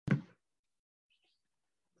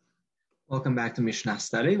Welcome back to Mishnah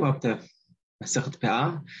study. We're up to Masechet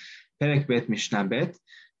Pe'ah, Perek Bet Mishnah Bet.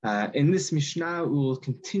 In this Mishnah, we will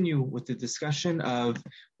continue with the discussion of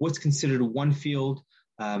what's considered one field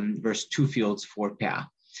versus two fields for Pe'ah.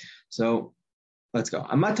 So let's go.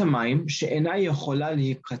 Amat hamayim she'ena yechola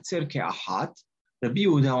lihikatzer ke'ahat, Rabbi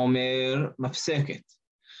Yehuda omer mafseket.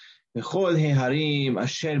 V'chol heharim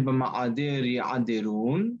asher b'ma'ader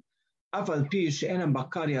ya'aderun, אף על פי שאין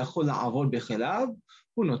הבקר יכול לעבור בחלב,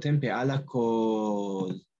 הוא נותן פאה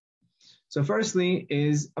לכל. So firstly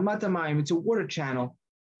is amat hamayim, it's a water channel,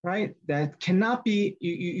 right? That cannot be,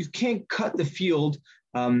 you can't cut the field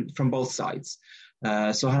from both sides.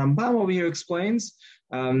 So Harambam over here explains,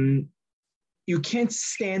 you can't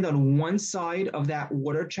stand on one side of that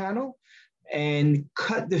water channel and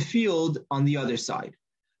cut the field on the other side,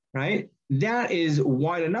 right? That is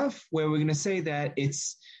wide enough where we're going to say that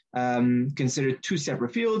it's considered two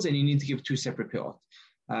separate fields, and you need to give two separate peot.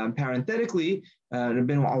 Parenthetically,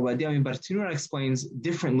 Rabbeinu Awadia Bartinura explains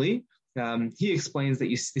differently. He explains that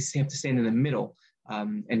you have to stand in the middle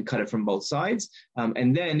and cut it from both sides.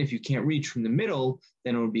 And then if you can't reach from the middle,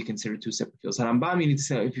 then it would be considered two separate fields. Harambam, you need to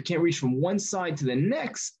say if you can't reach from one side to the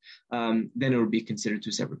next, then it would be considered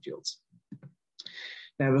two separate fields.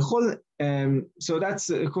 Now, so that's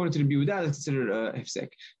according to the Yehuda, that's considered hefsek.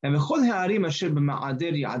 Now,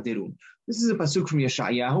 this is a pasuk from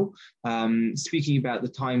Yeshayahu, speaking about the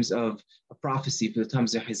times of a prophecy for the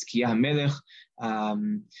times of Hizkiah Melech.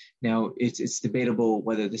 Now, it's debatable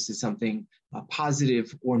whether this is something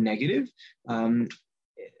positive or negative. I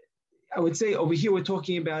would say over here we're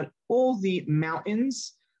talking about all the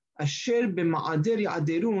mountains. Asher b'ma'ader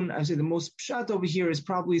ya'aderun, I say the most pshat over here is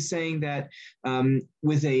probably saying that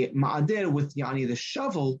with a ma'ader, with yani the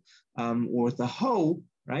shovel or with the hoe,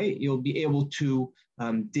 right, you'll be able to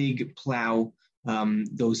plow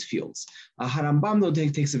those fields. Harambam though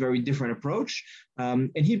takes a very different approach,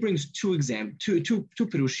 and he brings two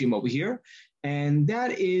perushim over here, and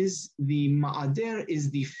that is the ma'ader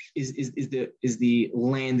is the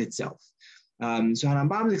land itself. So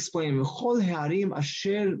Harambam is explaining, "V'chol he'arim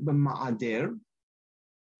asher b'ma'ader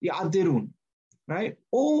ya'aderun," right?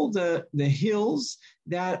 All the hills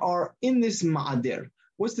that are in this ma'ader.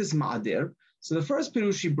 What's this ma'ader? So the first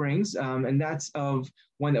pirush he brings, and that's of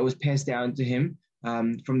one that was passed down to him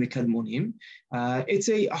from the Kadmonim. It's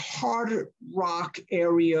a hard rock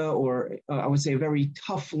area, or I would say a very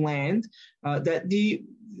tough land that the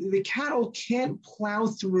cattle can't plow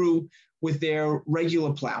through with their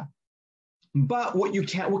regular plow. But what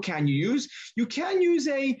can you use? You can use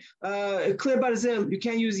a kli barzel. You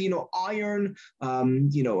can use, iron,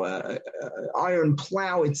 iron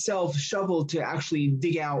plow itself, shovel to actually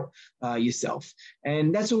dig out yourself.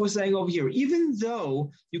 And that's what we're saying over here. Even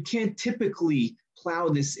though you can't typically plow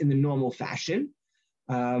this in the normal fashion,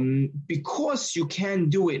 because you can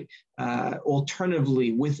do it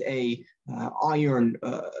alternatively with a iron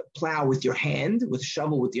plow with your hand, with a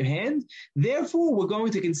shovel with your hand. Therefore, we're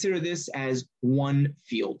going to consider this as one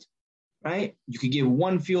field, right? You could give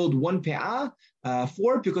one field, one pe'ah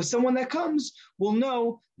for it, because someone that comes will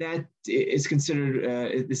know that it's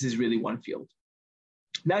considered, this is really one field.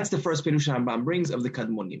 That's the first perush Rambam brings of the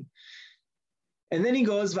Kadmonim. And then he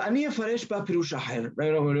goes, "V'ani afaresh ba pirush acher."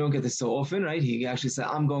 Right? We don't get this so often, right? He actually said,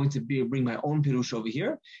 "I'm going to bring my own pirush over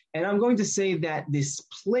here, and I'm going to say that this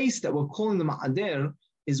place that we're calling the ma'ader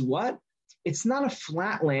is what? It's not a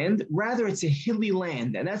flat land, rather it's a hilly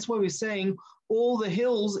land, and that's why we're saying all the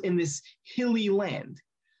hills in this hilly land,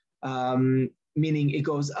 meaning it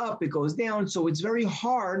goes up, it goes down, so it's very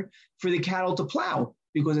hard for the cattle to plow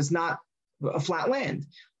because it's not a flat land.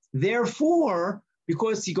 Therefore,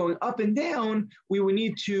 because you're going up and down, we would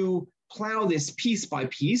need to plow this piece by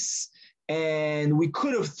piece. And we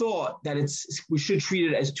could have thought that we should treat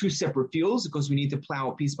it as two separate fields because we need to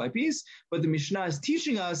plow it piece by piece. But the Mishnah is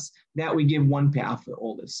teaching us that we give one pe'ah for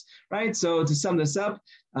all this, right? So to sum this up,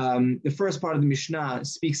 the first part of the Mishnah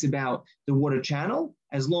speaks about the water channel.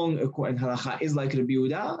 As long, according to halacha, is like Rabbi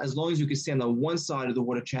Yehuda, as long as you can stand on one side of the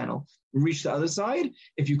water channel and reach the other side.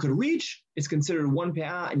 If you could reach, it's considered one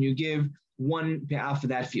pe'ah, and you give one pe'ah for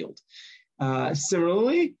that field.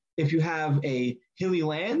 Similarly, if you have a hilly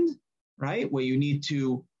land, right, where you need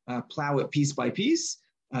to plow it piece by piece,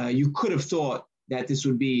 you could have thought that this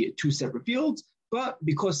would be two separate fields, but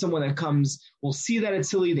because someone that comes will see that it's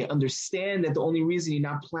hilly, they understand that the only reason you're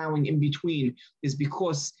not plowing in between is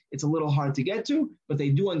because it's a little hard to get to, but they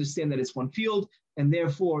do understand that it's one field, and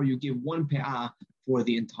therefore you give one pe'ah for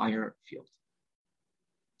the entire field.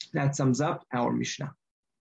 That sums up our Mishnah.